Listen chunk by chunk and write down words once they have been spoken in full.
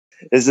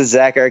This is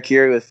Zach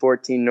Arcuri with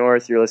 14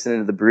 North. You're listening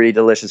to the Breedy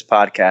Delicious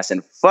podcast,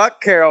 and fuck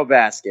Carol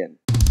Baskin.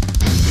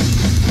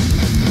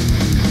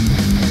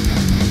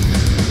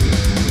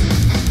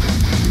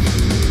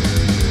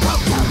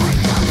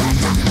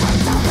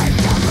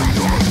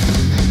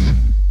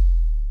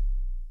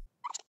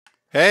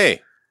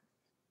 Hey.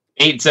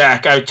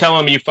 Zach. I tell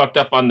him you fucked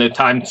up on the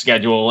time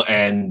schedule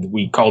and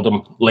we called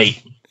him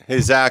late. Hey,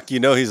 Zach, you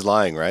know he's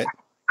lying, right?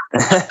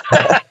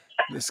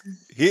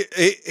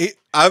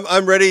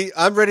 I'm ready.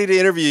 I'm ready to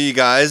interview you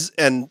guys,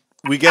 and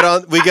we get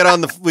on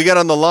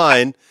the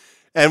line,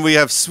 and we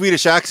have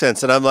Swedish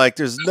accents, and I'm like,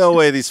 there's no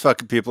way these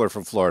fucking people are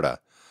from Florida.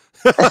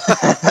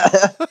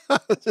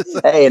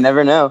 Hey, you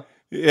never know.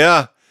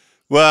 Yeah.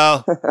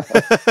 Well,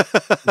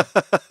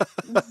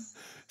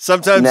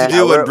 sometimes you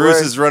do when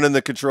Bruce is running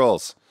the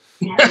controls.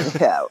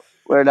 Yeah,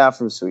 we're not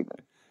from Sweden.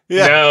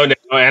 Yeah. No,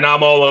 and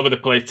I'm all over the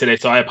place today,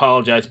 so I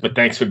apologize, but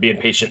thanks for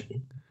being patient.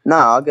 No,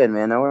 all good,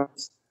 man. No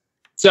worries.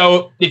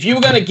 So if you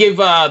were going to give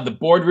the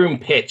boardroom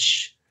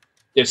pitch,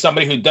 if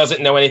somebody who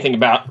doesn't know anything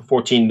about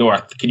 14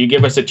 North, could you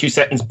give us a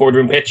 2-sentence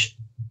boardroom pitch?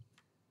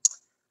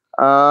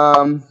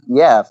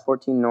 Yeah,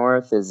 14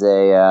 North is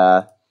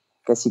I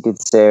guess you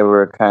could say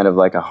we're kind of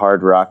like a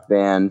hard rock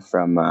band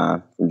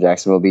from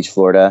Jacksonville Beach,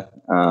 Florida.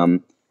 We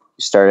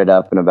started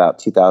up in about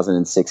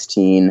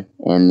 2016,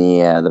 and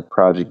the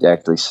project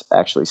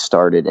actually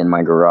started in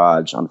my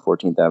garage on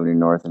 14th Avenue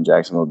North in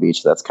Jacksonville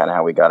Beach. So that's kind of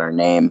how we got our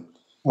name,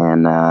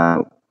 and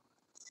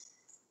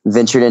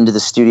ventured into the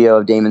studio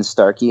of Damon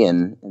Starkey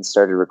and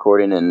started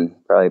recording in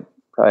probably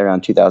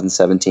around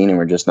 2017, and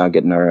we're just now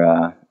getting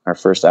our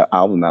first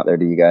album out there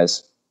to you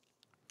guys.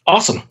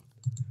 Awesome.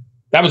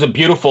 That was a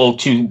beautiful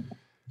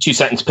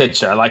two-sentence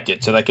pitch. I liked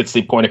it. So that gets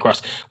the point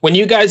across. When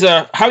you guys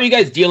how are you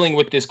guys dealing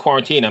with this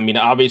quarantine? I mean,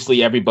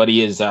 obviously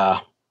everybody is,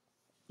 on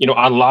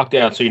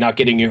lockdown, so you're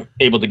not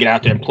able to get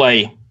out there and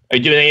play. Are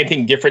you doing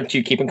anything different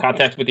to keep in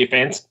contact with your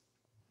fans?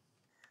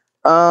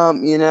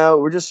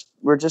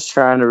 We're just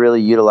trying to really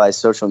utilize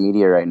social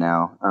media right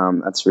now.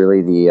 That's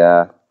really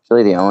the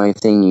only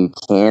thing you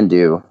can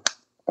do.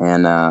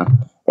 And,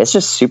 it's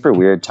just super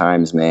weird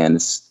times, man.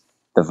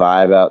 The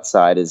vibe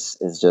outside is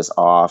just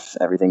off.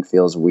 Everything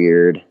feels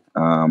weird.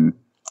 I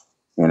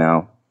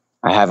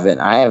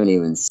haven't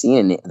even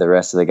seen the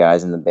rest of the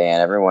guys in the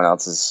band. Everyone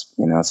else is,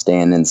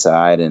 staying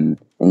inside and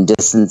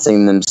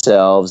distancing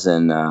themselves,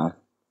 and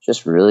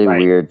just really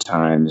weird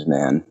times,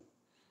 man.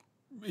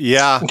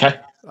 Yeah. Okay.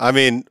 I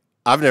mean,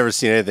 I've never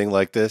seen anything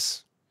like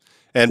this.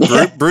 And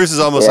Bruce is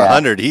almost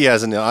 100. He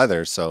hasn't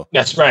either. So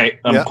that's right.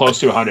 I'm close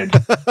to 100.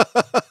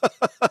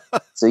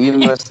 So you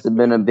must have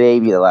been a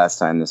baby the last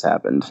time this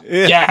happened.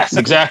 Yeah. Yes,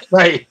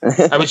 exactly.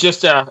 Right. I was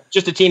just a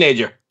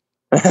teenager.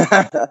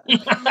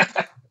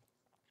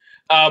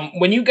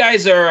 When you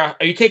guys are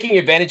you taking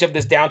advantage of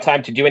this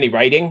downtime to do any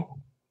writing?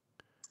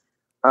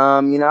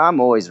 I'm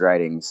always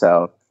writing.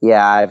 So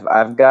yeah,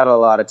 I've got a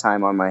lot of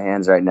time on my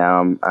hands right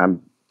now.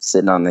 I'm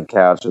sitting on the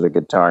couch with a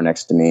guitar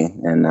next to me,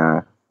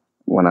 and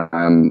when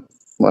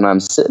I'm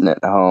sitting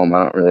at home,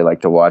 I don't really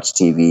like to watch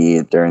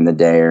TV during the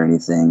day or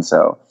anything.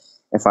 So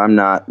if I'm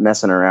not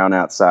messing around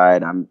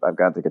outside, I've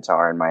got the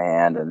guitar in my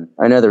hand, and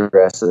I know the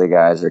rest of the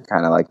guys are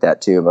kind of like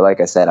that too. But like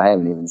I said, I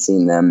haven't even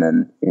seen them,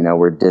 and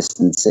we're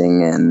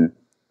distancing, and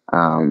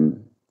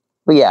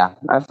but yeah,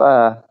 I've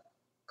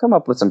come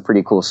up with some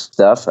pretty cool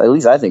stuff. At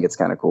least I think it's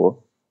kind of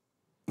cool.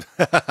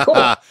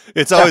 Cool.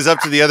 It's always up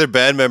to the other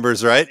band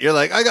members, right? You're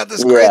like, I got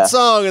this great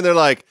song, and they're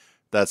like,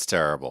 that's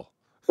terrible.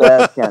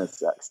 That kind of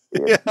sucks.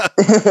 Dude.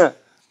 Yeah.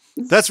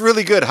 That's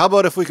really good. How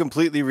about if we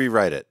completely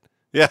rewrite it?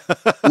 Yeah.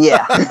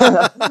 Yeah.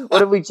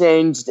 What if we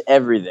changed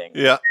everything?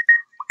 Yeah.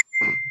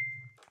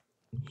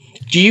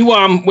 Do you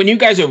when you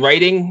guys are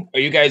writing, are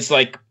you guys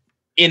like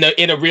in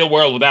a real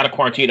world without a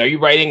quarantine? Are you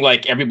writing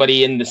like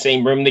everybody in the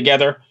same room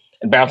together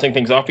and bouncing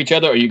things off each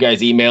other? Or are you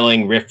guys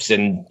emailing riffs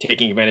and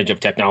taking advantage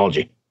of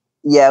technology?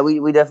 Yeah, we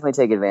definitely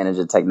take advantage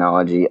of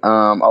technology.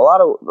 A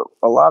lot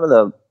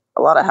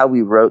of how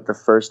we wrote the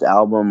first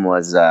album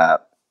was I'd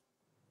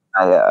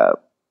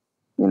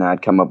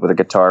come up with a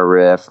guitar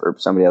riff, or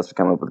somebody else would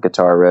come up with a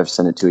guitar riff,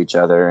 send it to each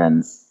other,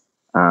 and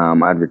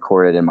I'd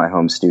record it in my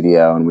home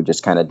studio, and we'd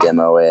just kind of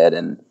demo it.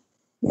 And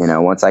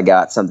once I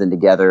got something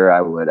together,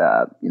 I would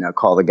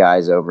call the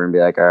guys over and be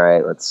like, all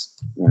right, let's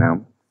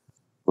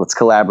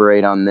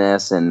collaborate on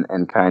this,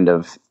 and kind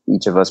of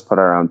each of us put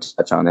our own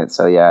touch on it.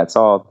 So yeah,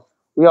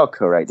 we all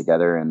co-write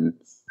together, and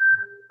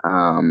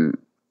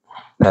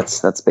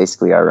that's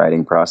basically our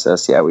writing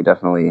process. Yeah, we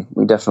definitely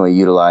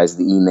utilize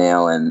the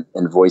email and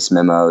voice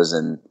memos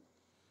and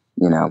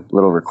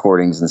little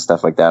recordings and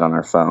stuff like that on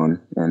our phone,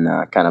 and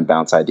kind of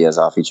bounce ideas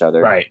off each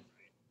other. Right.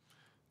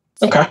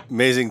 Okay.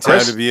 Amazing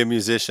time to be a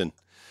musician.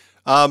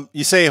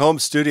 You say home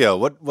studio.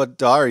 What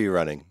DAW are you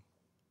running?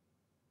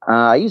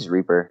 I use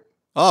Reaper.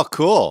 Oh,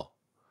 cool.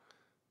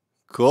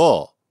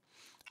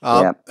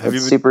 Yeah,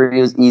 it's super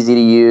easy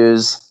to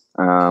use.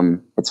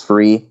 It's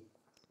free,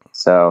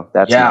 so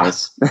that's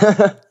nice.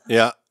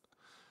 Yeah.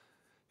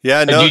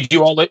 No. Do you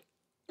do all the?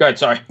 Go ahead.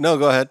 Sorry. No,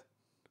 go ahead.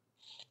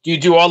 Do you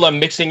do all the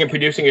mixing and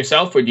producing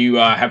yourself, or do you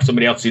have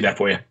somebody else do that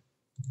for you?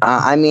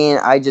 I mean,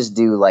 I just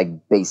do like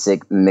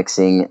basic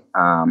mixing,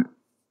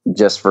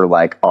 just for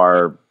like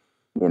our,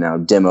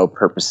 demo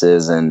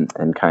purposes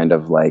and kind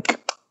of like,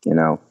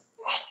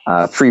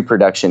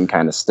 pre-production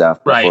kind of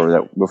stuff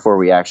before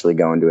we actually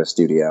go into a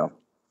studio.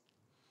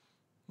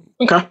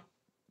 Okay.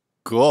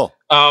 Cool.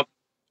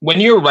 When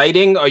you're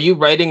writing, are you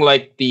writing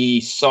like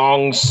the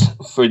songs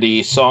for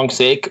the song's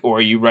sake, or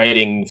are you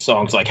writing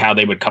songs like how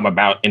they would come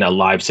about in a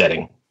live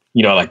setting?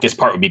 Like this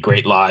part would be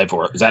great live,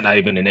 or is that not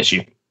even an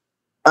issue?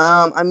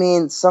 I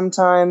mean,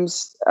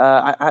 sometimes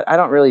I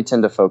don't really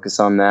tend to focus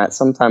on that.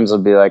 Sometimes I'll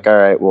be like, all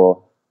right,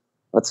 well,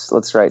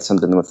 let's write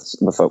something with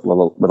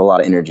a lot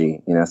of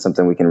energy,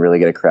 something we can really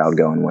get a crowd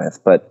going with,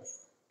 but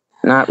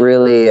not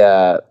really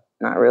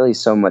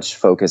so much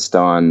focused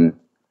on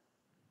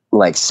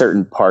like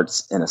certain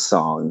parts in a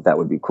song that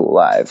would be cool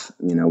live.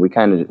 We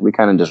kind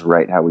of just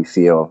write how we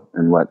feel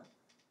and what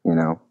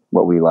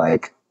we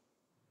like.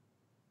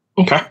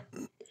 Okay.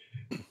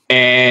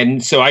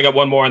 And so I got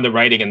one more on the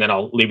writing, and then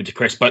I'll leave it to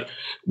Chris. But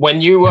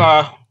when you're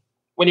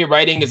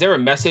writing, is there a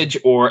message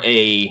or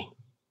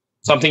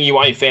something you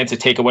want your fans to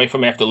take away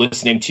from after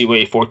listening to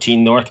a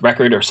 14 North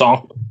record or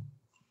song?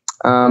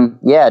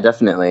 Yeah,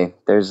 definitely.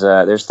 There's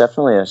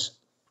definitely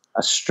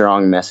a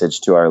strong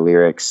message to our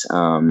lyrics.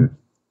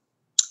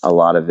 A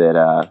lot of it,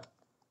 a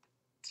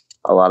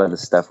lot of the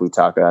stuff we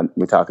talk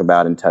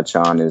about and touch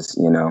on is,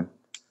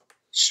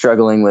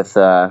 struggling with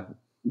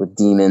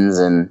demons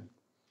and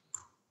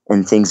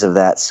things of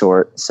that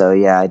sort. So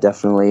yeah, I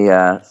definitely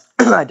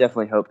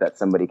hope that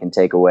somebody can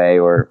take away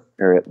or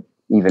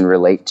even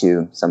relate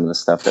to some of the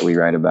stuff that we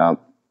write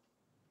about.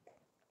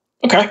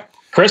 Okay.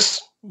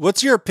 Chris?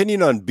 What's your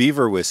opinion on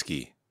beaver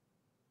whiskey?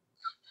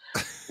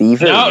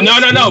 Beaver?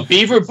 No.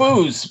 Beaver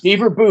booze.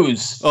 Beaver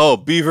booze. Oh,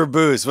 beaver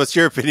booze. What's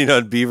your opinion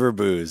on beaver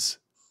booze?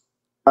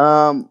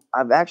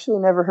 I've actually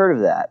never heard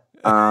of that.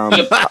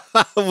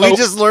 We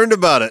just learned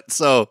about it.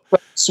 So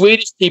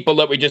Swedish people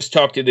that we just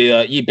talked to,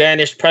 the Ye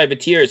Banished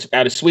Privateers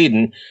out of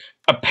Sweden,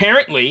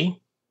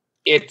 apparently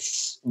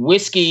it's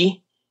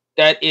whiskey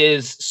that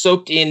is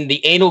soaked in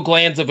the anal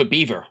glands of a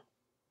beaver.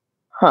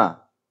 Huh.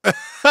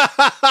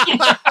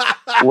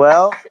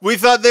 Well, we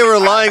thought they were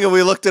lying and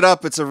we looked it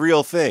up. It's a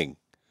real thing.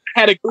 I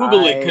had to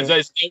Google it because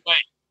there's no way.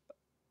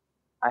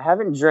 I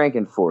haven't drank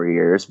in 4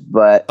 years,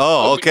 but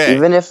okay.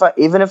 Even if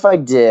I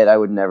did, I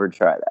would never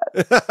try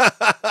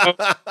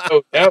that.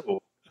 No.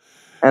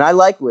 And I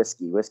like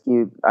whiskey.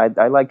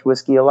 I liked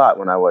whiskey a lot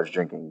when I was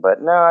drinking,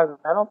 but no,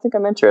 I don't think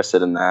I'm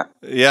interested in that.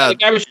 Yeah, the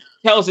guy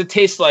tells it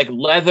tastes like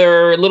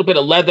leather, a little bit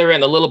of leather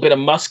and a little bit of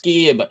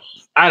musky, but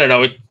I don't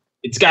know.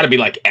 It's got to be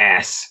like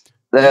ass.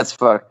 That's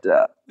fucked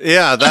up.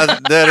 Yeah,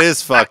 that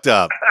is fucked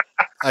up.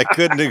 I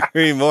couldn't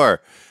agree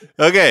more.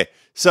 Okay,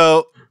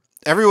 so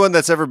everyone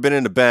that's ever been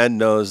in a band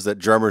knows that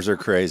drummers are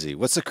crazy.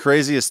 What's the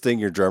craziest thing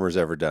your drummer's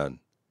ever done?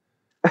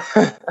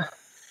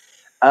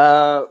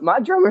 My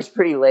drummer's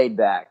pretty laid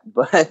back,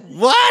 but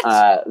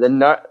what? The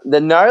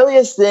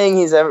gnarliest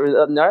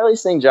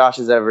thing Josh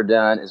has ever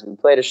done is we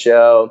played a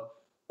show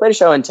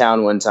in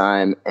town one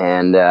time,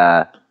 and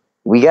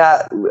we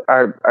got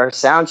our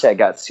sound check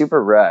got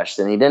super rushed,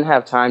 and he didn't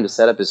have time to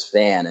set up his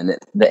fan, and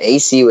the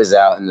AC was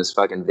out in this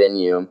fucking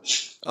venue.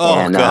 Oh,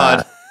 and,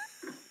 God.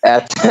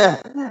 At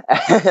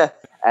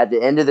the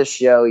end of the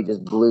show, he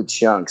just blew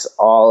chunks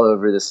all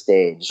over the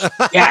stage.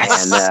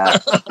 Yes.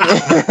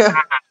 And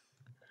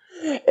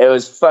it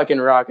was fucking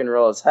rock and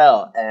roll as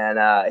hell.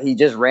 And he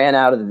just ran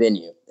out of the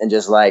venue and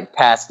just like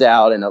passed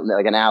out in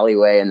like an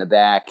alleyway in the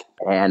back.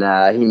 And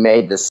he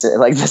made the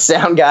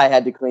sound guy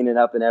had to clean it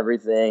up and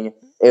everything.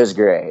 It was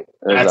great.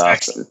 It was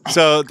awesome.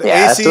 So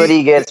that's what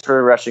he gets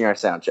for rushing our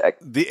sound check.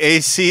 The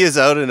AC is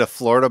out in a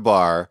Florida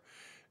bar.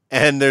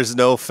 And there's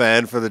no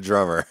fan for the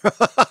drummer.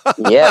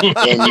 Yep,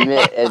 and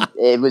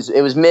it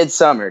was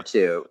midsummer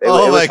too. It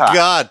my hot.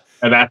 God,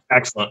 and that's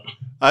excellent.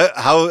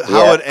 How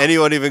would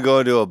anyone even go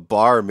into a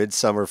bar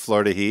midsummer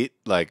Florida heat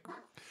like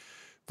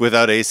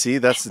without AC?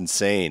 That's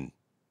insane.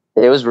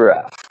 It was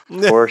rough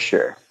for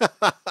sure.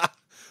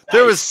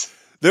 There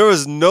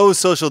was no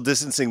social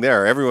distancing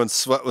there. Everyone's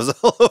sweat was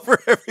all over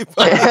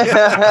everybody.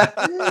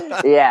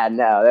 Yeah,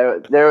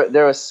 no,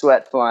 there was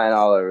sweat flying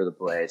all over the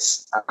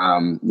place.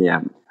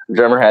 Yeah.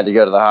 Drummer had to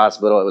go to the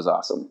hospital. It was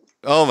awesome.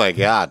 Oh my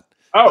God.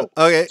 Oh,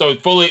 okay. So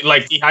fully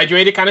like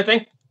dehydrated kind of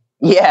thing?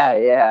 Yeah.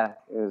 It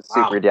was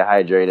super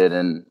dehydrated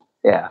and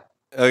yeah.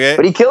 Okay.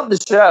 But he killed the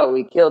show.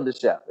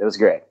 It was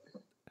great.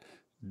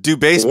 Do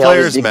bass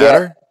players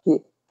matter?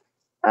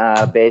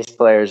 Bass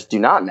players do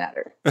not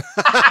matter.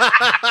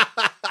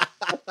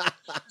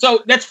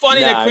 So that's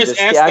funny that Chris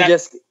asked that.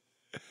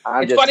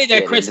 It's funny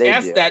that Chris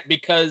asked that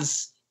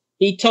because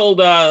he told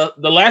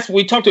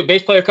we talked to a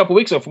bass player a couple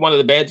weeks ago from one of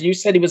the bands. You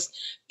said he was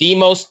the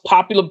most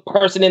popular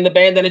person in the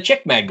band and a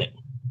chick magnet.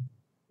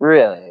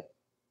 Really?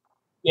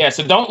 Yeah.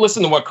 So don't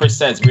listen to what Chris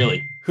says.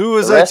 Really. Who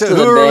was that?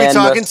 Who are we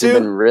talking to?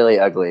 Been really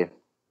ugly.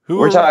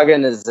 We're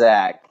talking to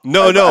Zach.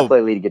 No. I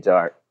play lead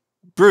guitar.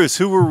 Bruce,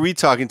 who were we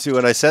talking to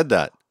when I said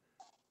that?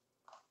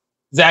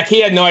 Zach,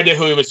 he had no idea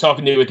who he was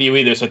talking to with you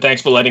either, so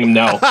thanks for letting him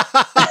know.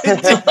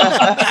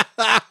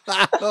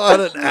 What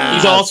an ass.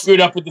 He's all screwed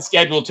up with the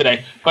schedule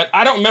today. But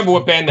I don't remember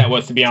what band that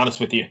was, to be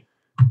honest with you.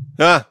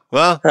 Well,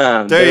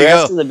 there the you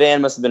rest go. of the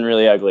band must have been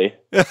really ugly.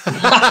 That's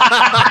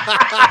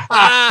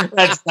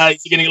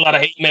nice. You're getting a lot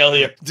of hate mail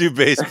here. Do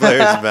bass players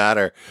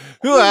matter?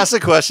 Who asks a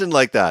question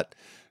like that?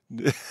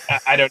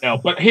 I don't know.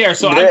 But here,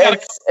 so I've got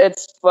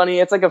It's funny.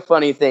 It's like a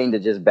funny thing to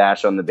just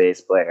bash on the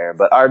bass player,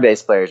 but our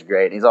bass player is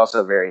great. He's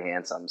also very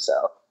handsome.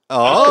 So.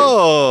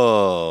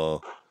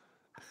 Oh.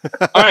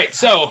 All right,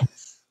 so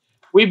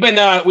we've been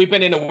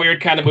in a weird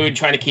kind of mood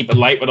trying to keep it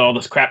light with all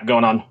this crap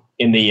going on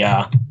in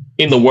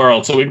the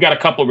world. So we've got a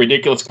couple of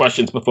ridiculous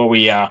questions before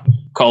we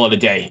call it a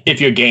day.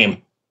 If you're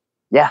game.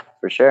 Yeah,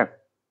 for sure.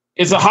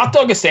 Is a hot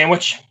dog a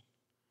sandwich?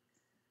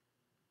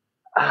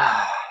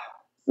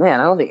 Man,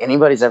 I don't think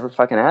anybody's ever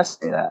fucking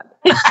asked me that.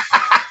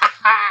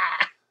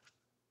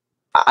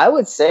 I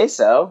would say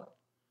so.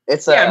 I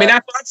mean,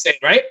 that's what I'm saying,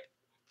 right?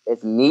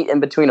 It's meat in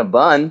between a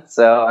bun,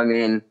 so I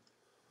mean,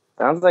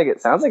 sounds like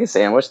a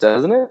sandwich,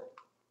 doesn't it?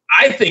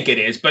 I think it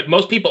is, but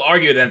most people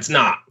argue that it's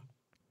not.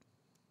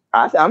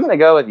 I'm gonna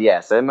go with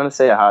yes. I'm gonna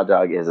say a hot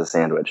dog is a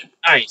sandwich.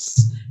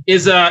 Nice.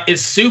 Is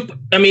soup?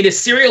 I mean, is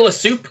cereal a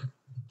soup?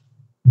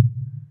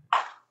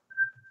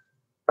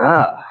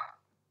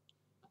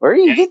 Where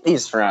do you get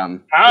these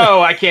from? Oh,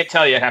 I can't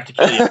tell you. I have to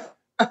kill you.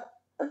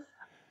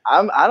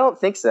 I don't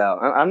think so.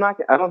 I'm not.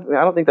 I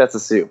don't think that's a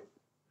soup.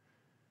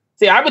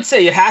 See, I would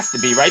say it has to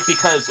be, right?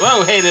 Because,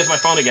 oh, hey, there's my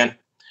phone again.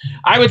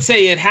 I would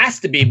say it has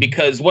to be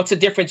because what's the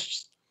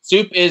difference?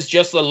 Soup is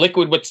just a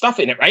liquid with stuff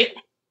in it, right?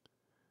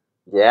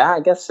 Yeah, I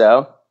guess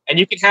so. And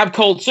you can have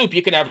cold soup.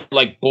 You can have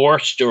like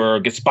borscht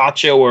or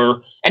gazpacho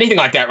or anything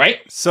like that, right?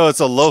 So it's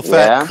a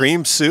low-fat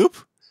cream soup?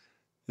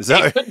 Is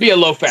that It could be a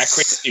low-fat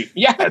cream soup.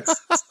 Yes.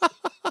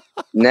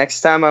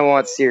 Next time I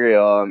want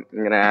cereal, I'm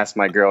gonna ask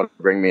my girl to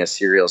bring me a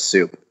cereal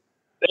soup.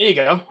 There you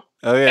go.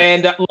 Oh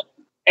yeah.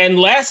 And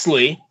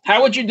lastly,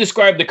 how would you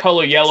describe the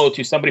color yellow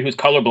to somebody who's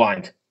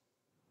colorblind?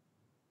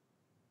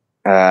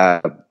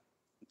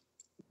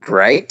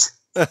 Bright.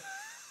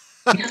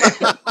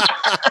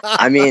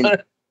 I mean,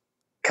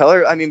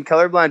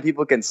 colorblind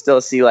people can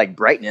still see like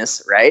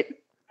brightness, right?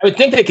 I would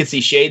think they could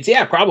see shades.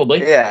 Yeah, probably.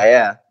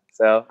 Yeah.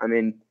 So, I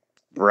mean,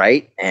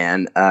 bright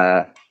and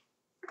fuck,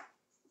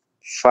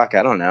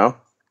 I don't know.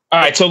 All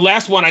right, so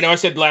last one. I know I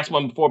said the last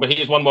one before, but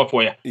here's one more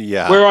for you.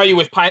 Yeah. Where are you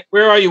with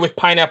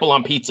pineapple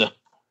on pizza?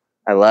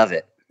 I love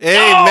it.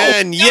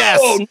 Amen. Yes.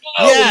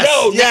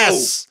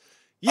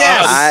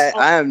 Yes.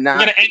 I am not. I'm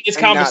gonna end this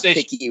I'm not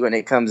conversation. picky when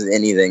it comes to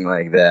anything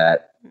like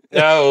that.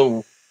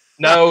 No.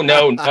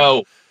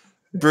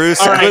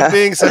 Bruce, All right. quit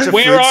being such a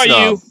Where fruit are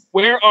snob. you?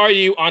 Where are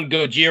you on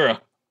Gojira?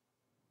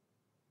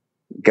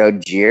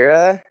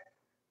 Gojira?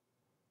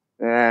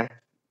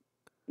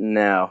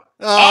 No.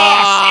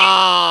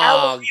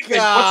 Oh, What's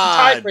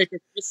God. the tiebreaker?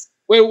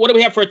 Wait, what do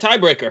we have for a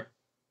tiebreaker?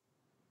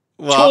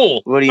 Well,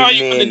 Tool. what do you How are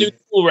you on the mean? new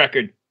Tool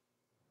record?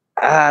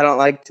 I don't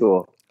like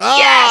Tool.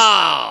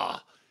 oh,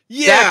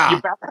 yeah.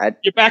 Zach,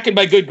 you're back in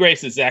my good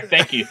graces, Zach.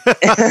 Thank you.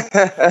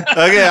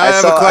 Okay, I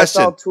have a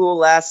question. I saw Tool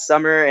last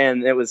summer,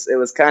 and it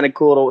was kind of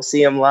cool to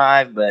see him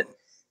live, but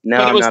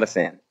I'm not a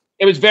fan.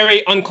 It was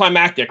very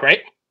unclimactic,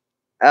 right?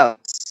 Oh,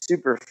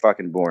 super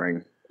fucking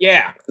boring.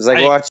 Yeah. It was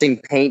like watching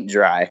paint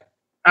dry.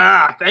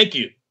 Thank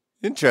you.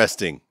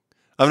 Interesting.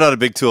 I'm not a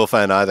big Tool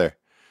fan either.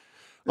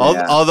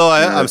 Yeah, Although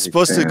not a I'm big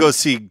supposed to fan. go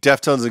see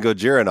Deftones and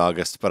Gojira in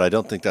August, but I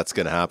don't think that's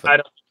going to happen.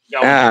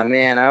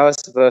 Man, I was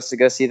supposed to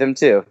go see them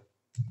too.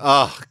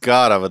 Oh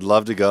God, I would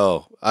love to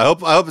go. I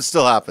hope it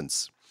still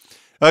happens.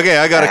 Okay,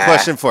 I got a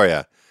question for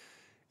you.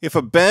 If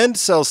a band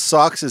sells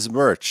socks as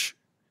merch,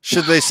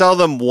 should they sell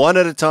them one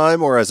at a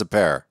time or as a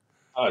pair?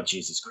 Oh,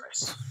 Jesus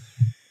Christ.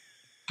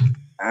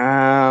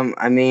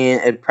 I mean,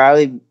 it'd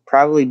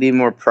probably be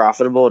more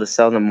profitable to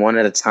sell them one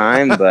at a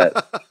time,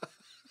 but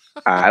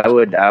I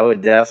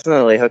would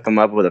definitely hook them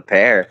up with a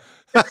pair.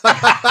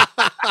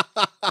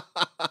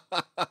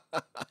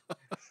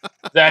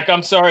 Zach,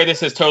 I'm sorry this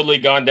has totally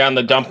gone down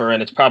the dumper,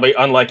 and it's probably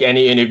unlike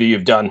any interview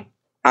you've done.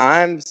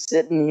 I'm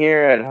sitting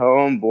here at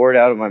home, bored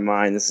out of my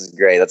mind. This is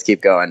great. Let's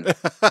keep going.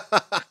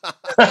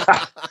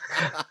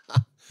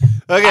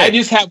 Okay. I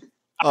just have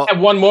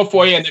one more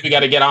for you, and then we got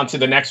to get on to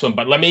the next one.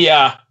 But let me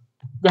go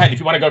ahead if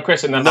you want to go,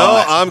 Chris, and then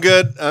I'm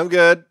good. I'm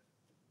good.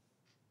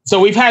 So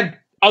we've had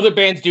other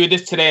bands do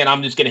this today, and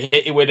I'm just going to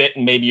hit you with it,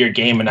 and maybe you're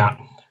game or not.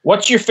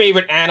 What's your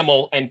favorite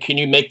animal, and can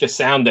you make the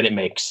sound that it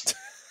makes?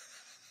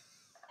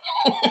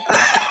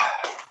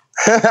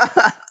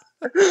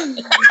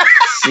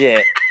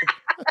 Shit.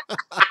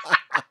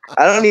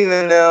 I don't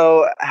even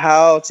know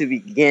how to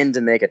begin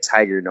to make a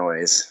tiger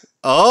noise.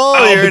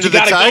 Oh, you're into the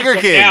Tiger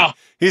King. Now.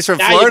 He's from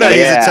Now Florida. He's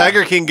Yeah. a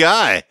Tiger King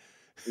guy.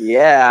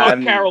 Yeah.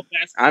 Fuck Carol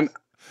Baskin.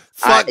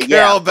 Fuck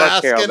Carol Baskin.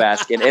 Fuck Carol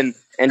Baskin.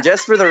 And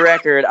just for the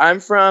record,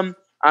 I'm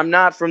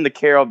not from the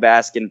Carol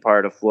Baskin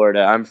part of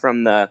Florida. I'm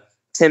from the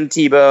Tim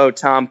Tebow,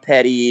 Tom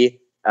Petty,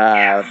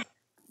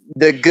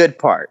 the good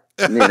part,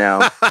 you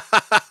know.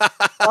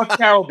 Fuck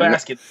Carol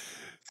Baskin.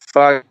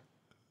 Fuck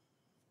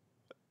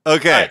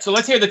Okay. All right, so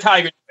let's hear the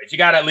tiger noise. You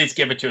got to at least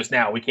give it to us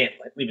now. We can't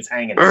leave us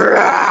hanging.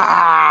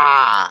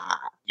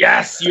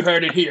 Yes, you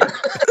heard it here.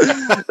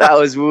 That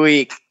was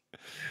weak.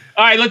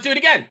 All right, let's do it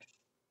again.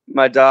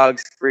 My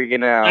dog's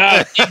freaking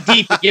out. Dig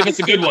deep. Give us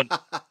a good one.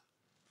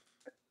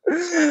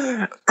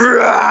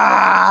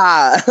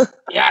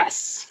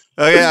 Yes.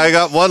 Okay, I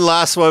got one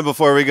last one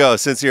before we go.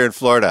 Since you're in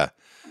Florida,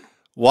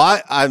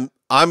 why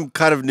I'm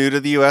kind of new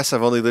to the U.S.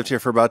 I've only lived here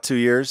for about 2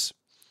 years.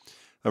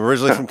 I'm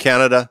originally from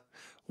Canada.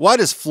 Why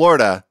does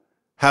Florida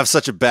have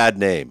such a bad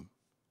name?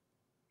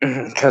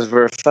 Because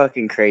we're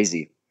fucking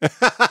crazy.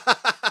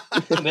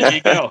 There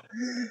you go.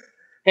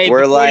 Hey,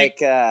 we're like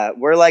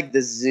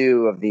the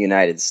zoo of the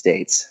United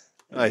States.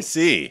 I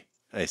see.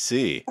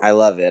 I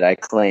love it. I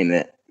claim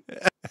it.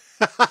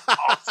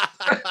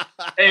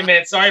 Hey,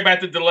 man, sorry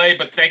about the delay,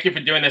 but thank you for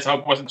doing this. I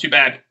hope it wasn't too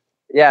bad.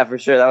 Yeah, for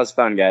sure. That was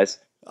fun, guys.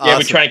 Awesome. Yeah,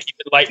 we try and keep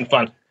it light and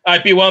fun. All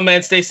right, be well,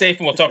 man. Stay safe,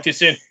 and we'll talk to you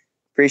soon.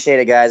 Appreciate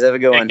it, guys. Have a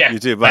good one. Take care. You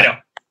too. Bye. Bye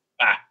now.